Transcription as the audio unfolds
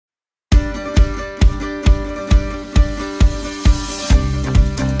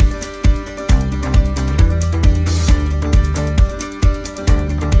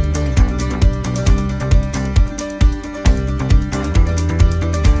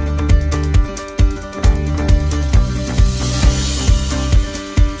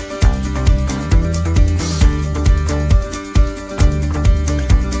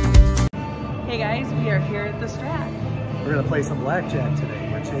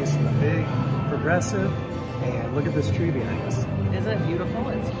chasing the big progressive, and look at this tree behind us. Isn't it beautiful?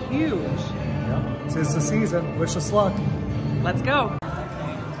 It's huge. Yep, it's the season. Wish us luck. Let's go.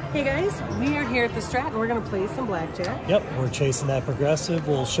 Hey guys, we are here at the STRAT and we're gonna play some blackjack. Yep, we're chasing that progressive.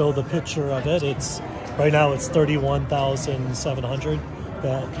 We'll show the picture of it. It's right now it's 31,700.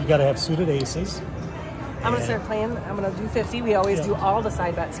 That you got to have suited aces. I'm gonna start playing. I'm gonna do 50. We always do all the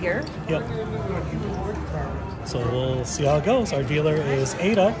side bets here. Yep. So we'll see how it goes. Our dealer is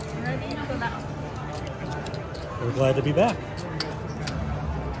Ada. We're glad to be back.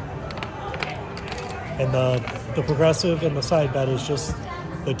 And the progressive and the side bet is just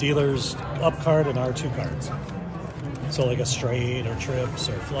the dealer's up card and our 2 cards. So like a straight or trips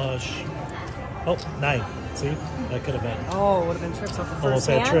or flush. Oh, 9. See? That could have been. Oh, would have been trips off the first almost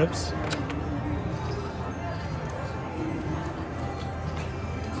had hand. trips.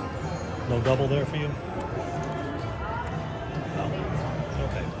 No double there for you? No.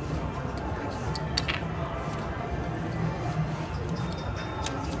 Okay.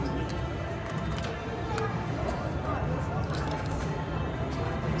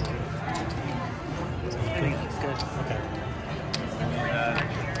 I think it's good. Okay.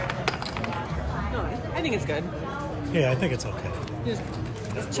 No, I think it's good. Yeah, I think it's okay. Just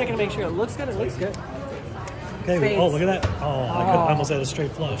checking to make sure it looks good. It looks good. Okay, Spades. oh, look at that. Oh, I almost had a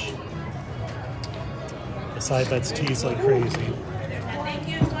straight flush. The side bet's teased like crazy. Thank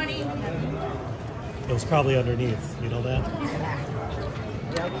you, 20. It was probably underneath. You know that?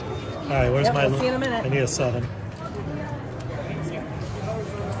 Yep. All right, where's my... We'll see in a minute. I need a 7. I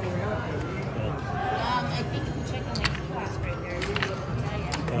think if you check on the class right there.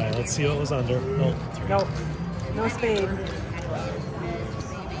 All right, let's see what was under. Oh, 3. Nope. No spade.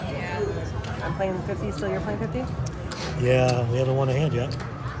 I'm playing 50. Still, you're playing 50? Yeah, we haven't won a hand yet.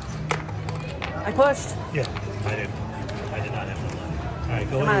 I pushed. Yeah, I did not have the money. All right,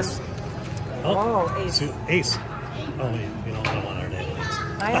 go Come ace. on. Oh, ace. Ace. Oh, wait, you know, I don't want our name ace.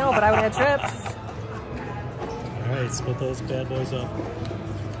 I know, but I would have had trips. All right, split those bad boys up.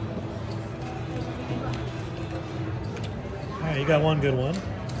 All right, you got one good one.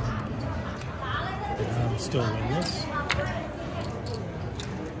 I'm still winless.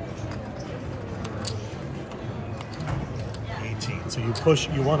 So you push,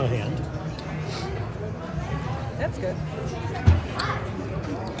 you want a hand. That's good.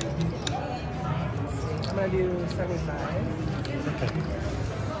 I'm gonna do 75. Okay.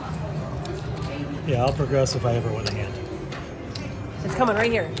 Yeah, I'll progress if I ever win a hand. It's coming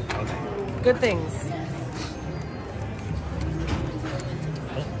right here. Okay. Good things.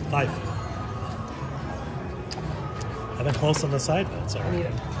 Oh, 5. I've been close on the side bets I already.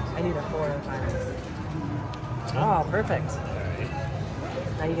 need a 4 or 5. Oh, perfect.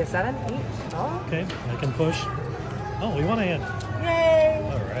 Now you get 7 each. Oh. Okay, I can push. Oh, we want a hand. Yay!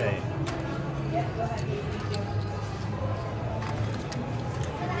 All right.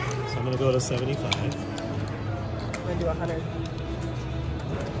 So I'm going to go to 75. I'm going to do 100.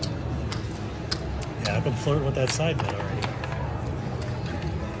 Yeah, I've been flirting with that side bet already.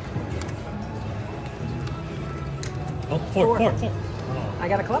 Oh, 4. Oh. I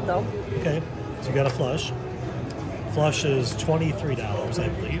got a club though. Okay, so you got a flush. Flush is $23, I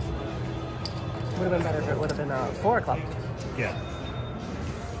believe. Would have been better if it would have been a 4 club. Yeah.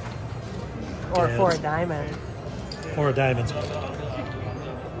 Or And 4 diamond. 4 diamonds.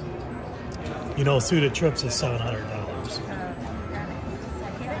 You know, suited trips is $700.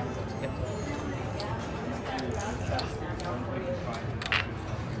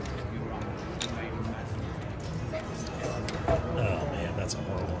 Oh man, that's a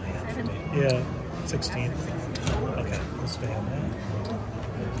horrible hand for me. Yeah, 16. Okay, we'll stay on that.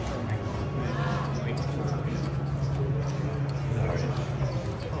 All right.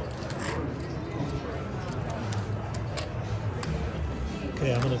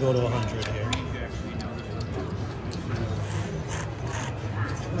 Okay, I'm gonna go to 100 here.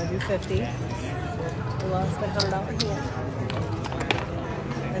 I'm going to do 50. We lost $100 here.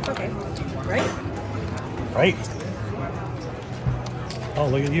 It's okay. Right? Right. Oh,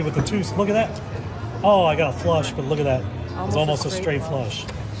 look at you with the 2s. Look at that. Oh, I got a flush, but look at that. It's almost a straight flush.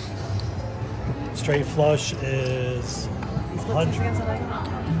 Straight flush is 100.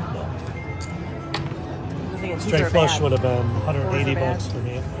 No. Straight flush would have been 180 bucks for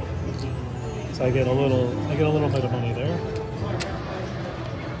me. So I get a little bit of money there.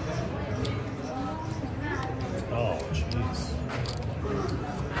 Oh, jeez.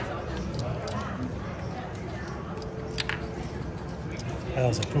 That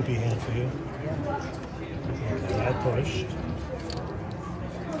was a poopy hand for you. Okay, I pushed.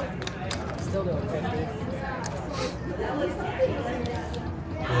 Still doing 50.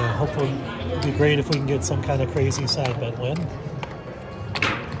 hopefully it'd be great if we can get some kind of crazy side bet win.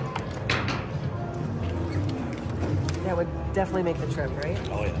 That would definitely make the trip, right?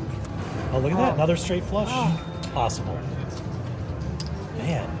 Oh yeah. Oh, look at that, another straight flush. Oh. Possible.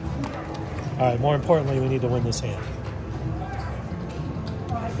 Man. All right, more importantly, we need to win this hand.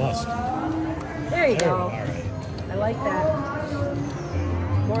 Bust. There you go. All right. I like that.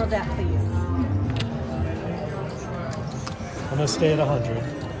 More of that, please. I'm gonna stay at 100.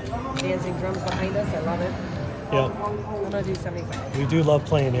 Dancing drums behind us. I love it. Yep. I'm gonna do 75. We do love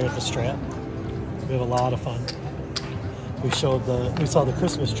playing here at the Strat. We have a lot of fun. We saw the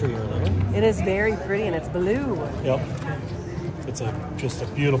Christmas tree earlier. It is very pretty and it's blue. Yep. It's just a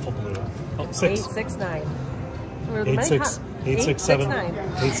beautiful blue. Oh, 6. 869.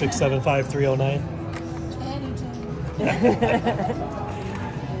 867-5309.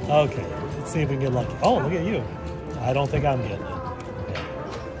 Okay, let's see if we can get lucky. Oh, look at you. I don't think I'm getting it.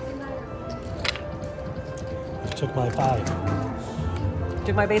 You took my 5.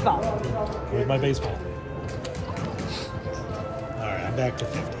 Took my baseball. With my baseball. All right, I'm back to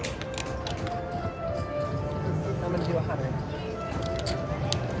 50. I'm gonna do 100.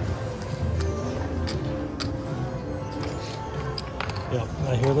 Yep,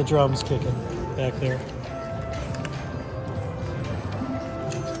 I hear the drums kicking back there.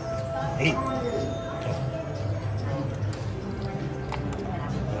 8. Okay.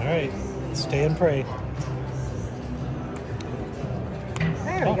 All right, stay and pray.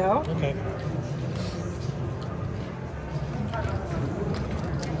 There we go. Okay.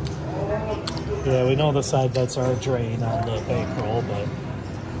 Yeah, we know the side bets are a drain on the bankroll, but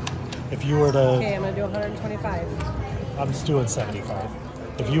if you were to... Okay, I'm gonna do 125. I'm just doing 75.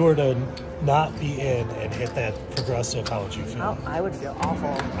 If you were to not be in and hit that progressive, how would you feel? Oh, I would feel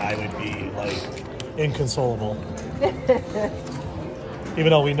awful. I would be, like, inconsolable. Even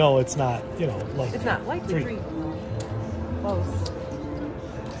though we know it's not, you know, like... It's not like 3. Close.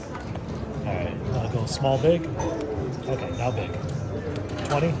 All right, I'll go small, big. Okay, now big.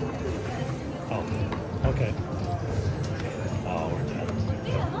 20? Oh, okay. Oh, we're dead.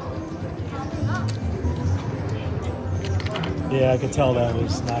 Yeah, I could tell that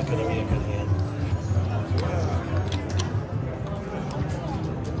was not going to be a good hand.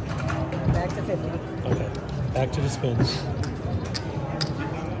 Back to 50. Okay, back to the spins.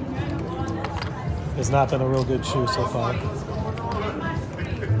 It's not been a real good shoe so far.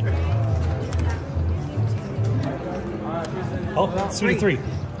 Oh, suited 3.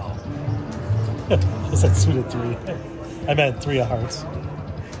 Oh. I said suited 3. I meant 3 of hearts.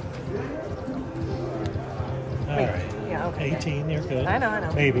 All right. Yeah, okay. 18, you're good. I know.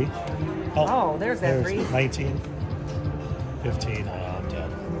 Maybe. Oh, there's that 3. 19. 15. Oh, I'm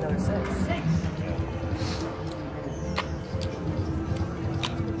dead. Another 6.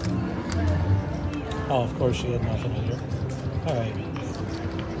 Oh, of course she had nothing under. All right.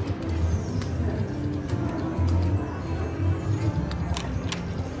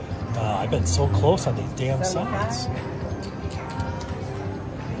 I've been so close on these damn sides.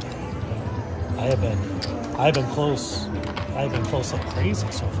 I've been close. I've been close like crazy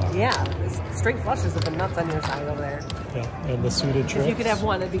so far. Yeah, straight flushes have been nuts on your side over there. Yeah, and the suited tricks. If you could have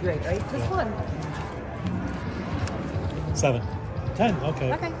one, it'd be great, right? Just one. 7. 10,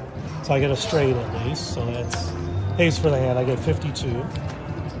 okay. Okay. So I get a straight at least, so that's ace for the hand. I get 52.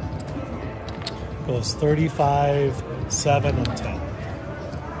 Goes 35, 7, and 10.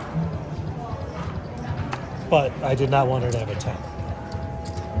 But I did not want her to have a 10.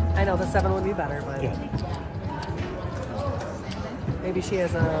 I know the 7 would be better, but Yeah. maybe she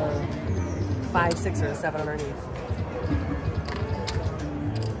has a 5, 6, or a 7 underneath.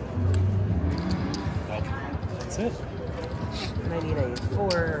 Okay. That's it. And I need a 4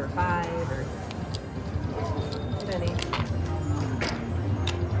 or 5 or any.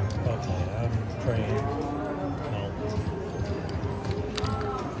 Okay, I'm praying. No.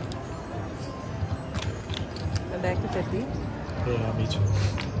 I'm back to 50. Yeah, me too.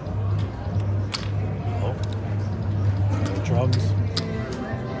 Oh. Drums.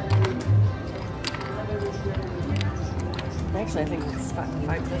 Actually, I think it's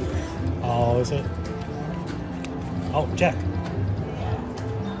 5 10. Oh, is it? Oh, Jack.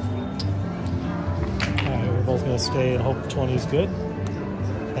 Alright, we're both going to stay and hope 20 is good.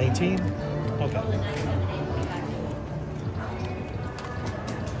 19? Okay.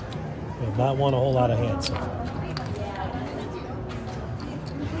 We have not won a whole lot of hands so far.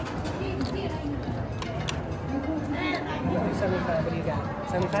 75. What do you got?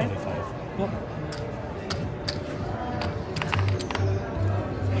 75? 25. Yep.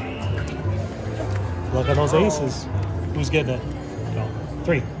 Look at those aces. Who's getting it? No.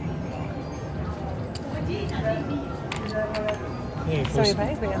 3. Hey, first,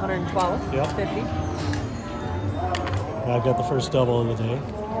 75, we got 112. Yep. 50. I've got the first double of the day.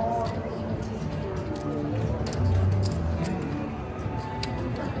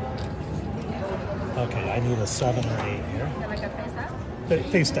 Okay, I need a 7 or 8 here. Like a face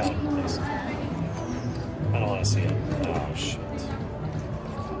up? Face down, please. I don't want to see it. Oh, shit.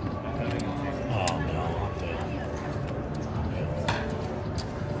 Oh, no, I'm dead.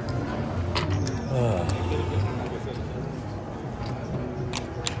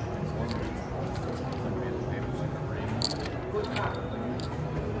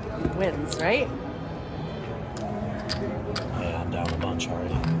 Wins, right? Yeah, I'm down a bunch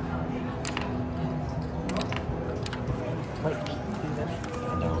already. Like, even.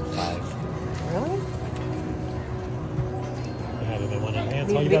 I'm down 5. Really? I haven't been winning hands.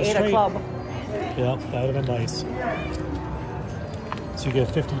 Need Oh, to you be got 8 a straight. club. Yep, that would have been nice. So you get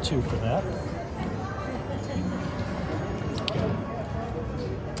 52 for that.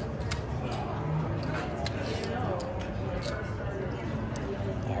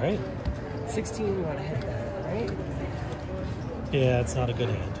 All right. 16, you want to hit that, right? Yeah, it's not a good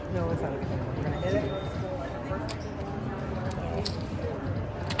hand. No, it's not a good one. We're going to hit it.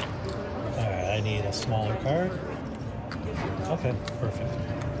 All right, I need a smaller card. Okay, perfect.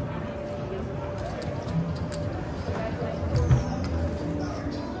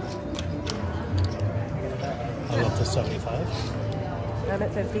 I'm up to 75. I'm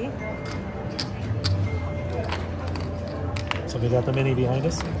at 50. So we got the mini behind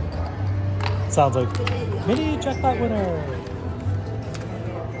us. Sounds like mini jackpot winner.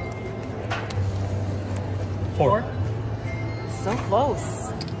 4. So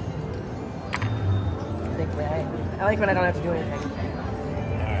close. Thankfully, I like when I don't have to do anything.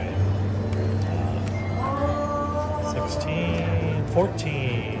 All right. 16,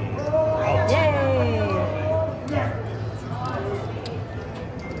 14. Out. Yay!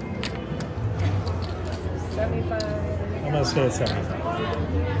 I'm gonna stay at 75.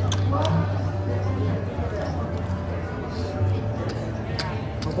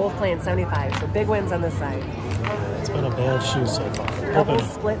 We're both playing 75, so big wins on this side. It's been a bad shoe so far. Double Hoping-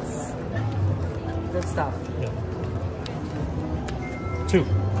 splits. Good stuff. Yeah. 2.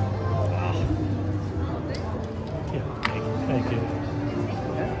 Ah. Yeah, thank you.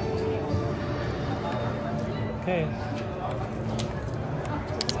 Okay.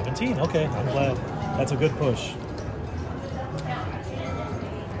 17, okay, I'm glad. That's a good push.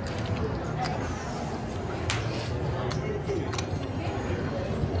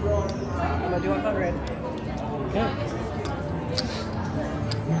 I'm gonna do 100. Okay.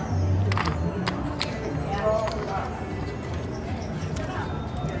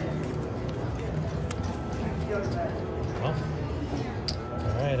 Well,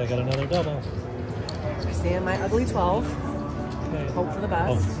 all right, I got another double. I stay in my ugly 12. Okay. Hope for the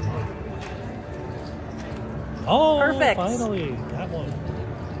best. Oh, Perfect. Finally, that one.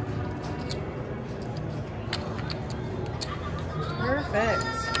 Perfect.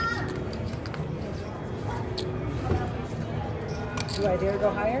 Do I dare go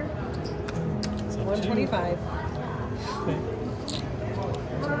higher? It's up to you. 125. Okay.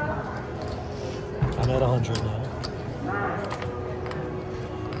 I'm at 100 now.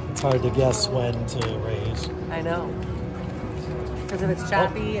 It's hard to guess when to raise. I know. Because if it's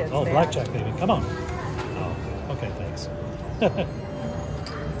choppy, it's Oh, bad. blackjack, baby. Come on. Oh, okay, thanks.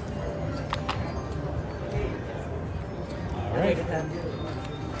 All right.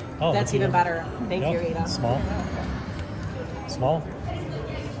 Oh, That's even better. Thank you, Ada. Small. Small.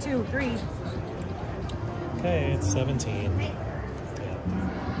 2, 3. Okay, it's 17. Yeah.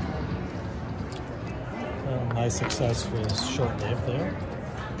 My success was short-lived there.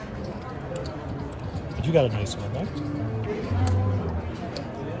 But you got a nice one there.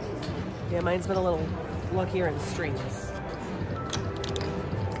 Yeah, mine's been a little luckier in strings.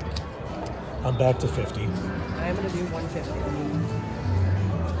 I'm back to 50. I'm going to do 150.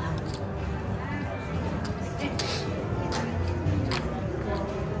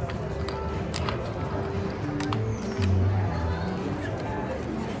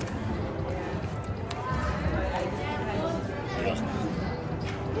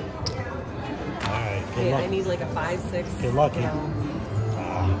 All right, good Okay, luck. I need like a 5, 6. Get lucky. You know.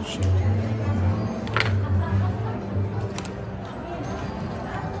 Ah, shit.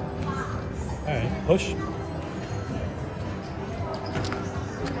 All right, push.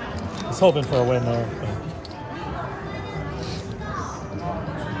 I was hoping for a win there. But...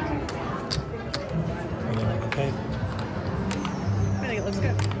 Okay. I think it looks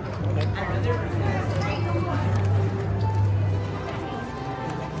good. Okay.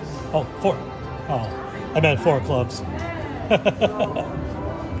 Oh, 4. Oh, I meant 4 clubs.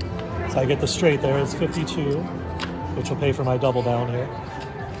 So I get the straight there. It's 52, which will pay for my double down here.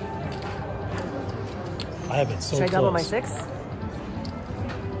 I have been so Should I close. double my 6?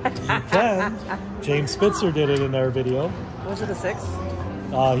 You can. James Spitzer did it in their video. Was it a 6?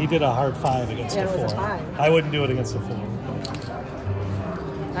 He did a hard 5 against Yeah, a it 4. was a 5. I wouldn't do it against a 4.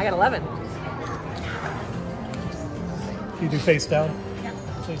 I got 11. You do face down? Yeah.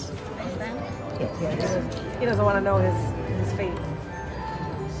 Face. Yeah, he doesn't want to know his fate.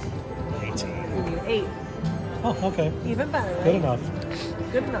 18. You need 8. Oh, okay. Even better, right? Good enough.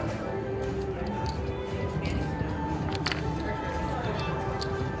 Good enough.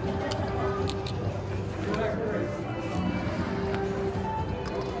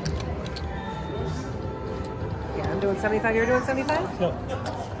 Yeah, I'm doing 75. You're doing 75? Yep.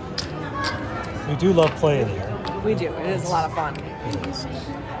 We do love playing here. We do. It is a lot of fun.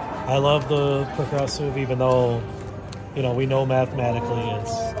 I love the progressive, even though, you know, we know mathematically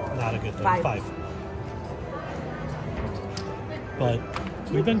it's not a good thing. 5. But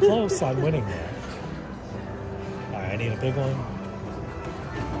we've been close on winning there. All right, I need a big one.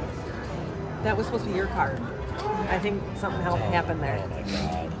 That was supposed to be your card. I think something happened there. Oh my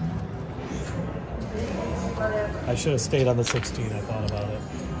God. I should have stayed on the 16. I thought about it.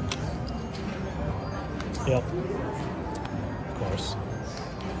 Yep. Of course.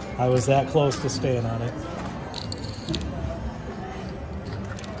 I was that close to staying on it.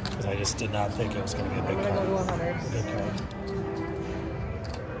 Because I just did not think it was going to be a big I'm going to go card. to 100. Big card.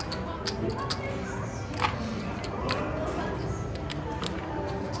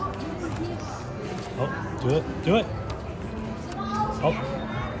 Oh, do it. Do it.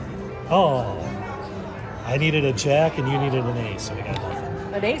 Oh. Oh. I needed a jack and you needed an ace, so we got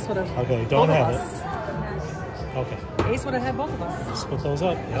nothing. An ace would have. Okay, don't both of have us. it. Okay. Ace would have had both of us. Split those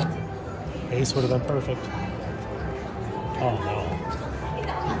up, yeah. Ace would have been perfect. Oh no.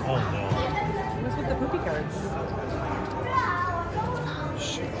 Oh What's with the poopy cards? no.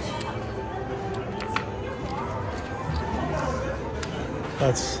 Shoot.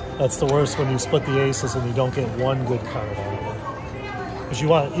 That's the worst when you split the aces and you don't get one good card out of it. Because you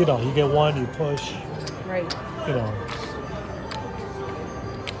want, you know, you get one, you push, Right. you know.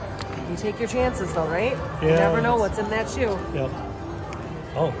 You take your chances, though, right? You Yeah. never know what's in that shoe. Yep.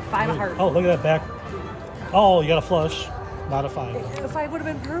 Oh. 5 of look- hearts. Oh, look at that back. Oh, you got a flush. Not a 5. The 5 would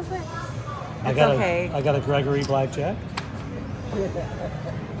have been perfect. I It's got okay. I got a Gregory blackjack.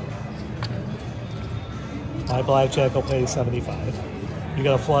 My blackjack will pay 75. You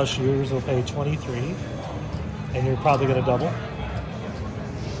got a flush, yours will pay 23. And you're probably going to double.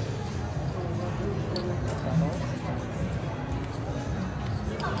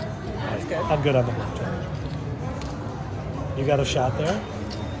 That's good. I'm good on the blackjack. You got a shot there?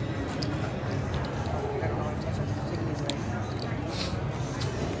 Take these away.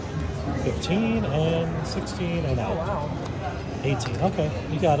 15 and 16 and Oh, out. wow. 18. Okay,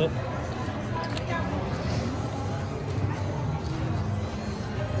 you got it.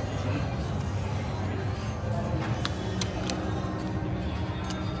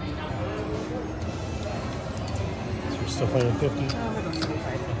 So you're still playing 50? I'm going to go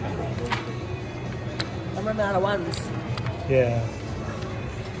 75. I'm running out of ones. Yeah.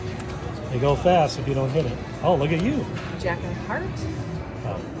 They go fast if you don't hit it. Oh, look at you. Jack of heart.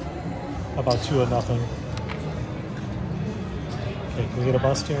 Oh. About 2-0. Okay, can we get a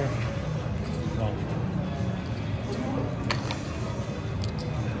bust here? No.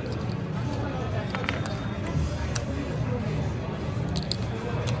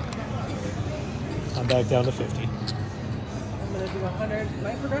 I'm back down to 50. I'm going to do 100.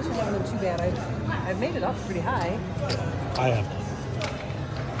 My progression hasn't been too bad. I've made it up pretty high. I have none.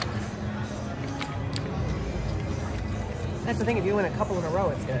 That's the thing. If you win a couple in a row,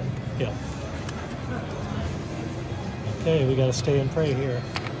 it's good. Yeah. Okay, we gotta stay and pray here.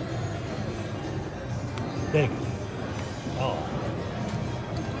 Big. Oh.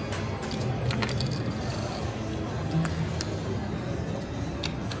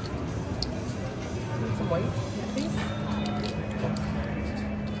 Need some white, please.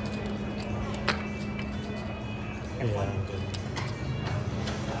 Yeah, I'm good.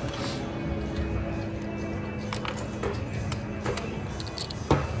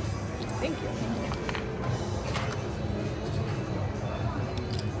 Thank you.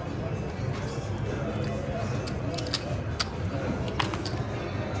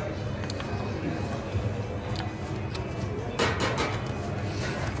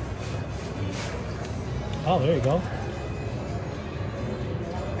 Oh, there you go.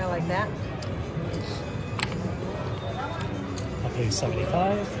 I like that. I'll pay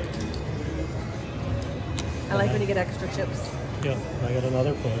 75. I like when you get extra chips. Yep, I got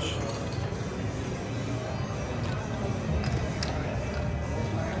another push.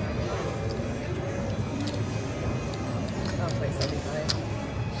 Oh,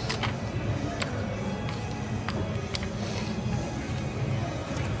 $2.75.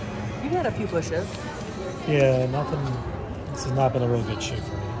 You had a few pushes. Yeah, nothing. This has not been a real good shoot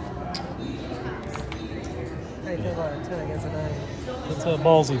for me. How do you feel about a 10 against a 9? It's a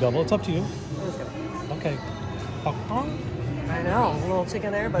ballsy double. It's up to you. It was good. Okay. Oh, I know, a little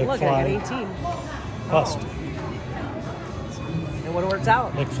chicken there, but look, McFly. I got 18. bust. It would have worked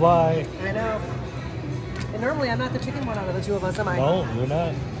out. McFly. I know. And normally I'm not the chicken one out of the two of us, am I? No, you're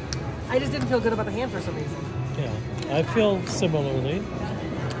not. I just didn't feel good about the hand for some reason. Yeah, I feel similarly. You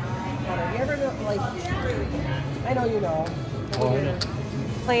ever know, like, I know you know. Oh, I When know. you're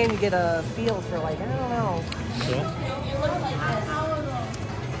playing, you get a feel for like, I don't know. Yeah.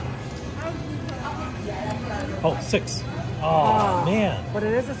 Oh, 6. Oh, man. But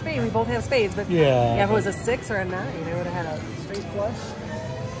it is a spade. We both have spades, but Yeah, if it was a 6 or a 9, I would have had a straight flush.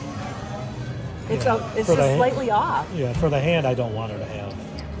 It's Yeah. it's For just the- slightly off. Yeah, for the hand, I don't want her to have.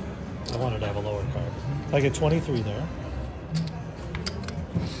 I want her to have a lower card. I get 23 there.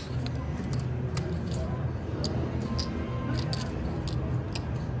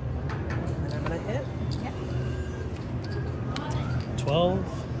 And I'm gonna hit. 12,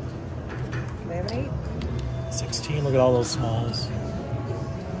 They have an 8. 16. Look at all those smalls.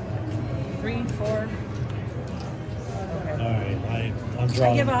 3, 4. Okay. All right, I'm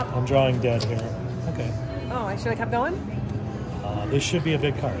drawing. give up. I'm drawing dead here. Okay. Oh, I should have kept going? This should be a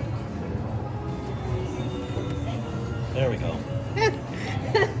big card. There we go.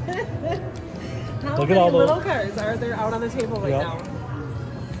 How Look at many all those- little cards are there out on the table right Yep. now?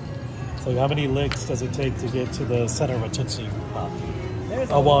 So how many licks does it take to get to the center of a Tootsie Pop? There's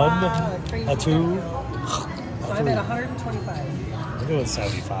A 1, lot of crazy a 2, stuff. So a I'm 3. at 125. I'm doing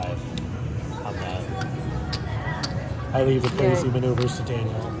 75 on that. I leave the crazy Yeah. maneuvers to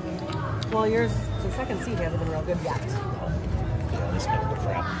Danielle. Well, yours, the second seat hasn't been real good yet. Yeah, this been the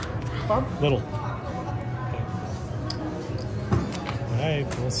crap. Bump? Little. Okay. All right,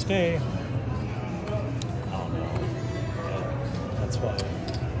 we'll stay. Oh no. Yeah, that's why.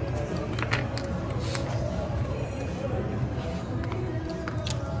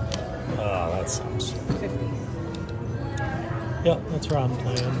 Oh, that sucks. 50. Yep, that's where I'm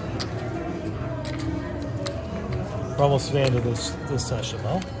playing. We're almost to the end of this session,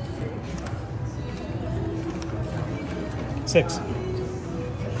 though. 6.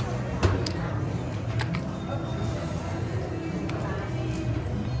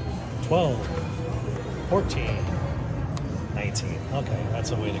 12. 14. 19. Okay,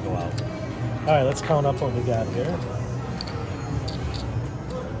 that's a way to go out. All right, let's count up what we got here.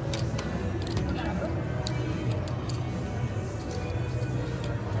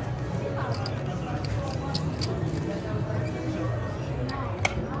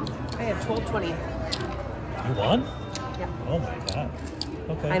 I have 1220. You won? Yeah. Oh my god.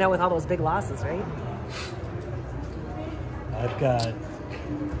 Okay. I know, with all those big losses, right? I've got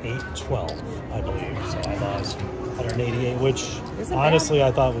 8-12, I believe. So I lost 188, which Isn't honestly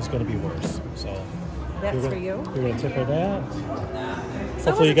bad. I thought was going to be worse. So That's you're for gonna, you. You're going to tip her that.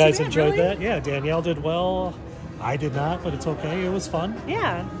 So Hopefully you wasn't too guys bad, enjoyed really? that. Yeah, Danielle did well. I did not, but it's okay. It was fun.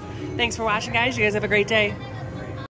 Yeah. Thanks for watching, guys. You guys have a great day.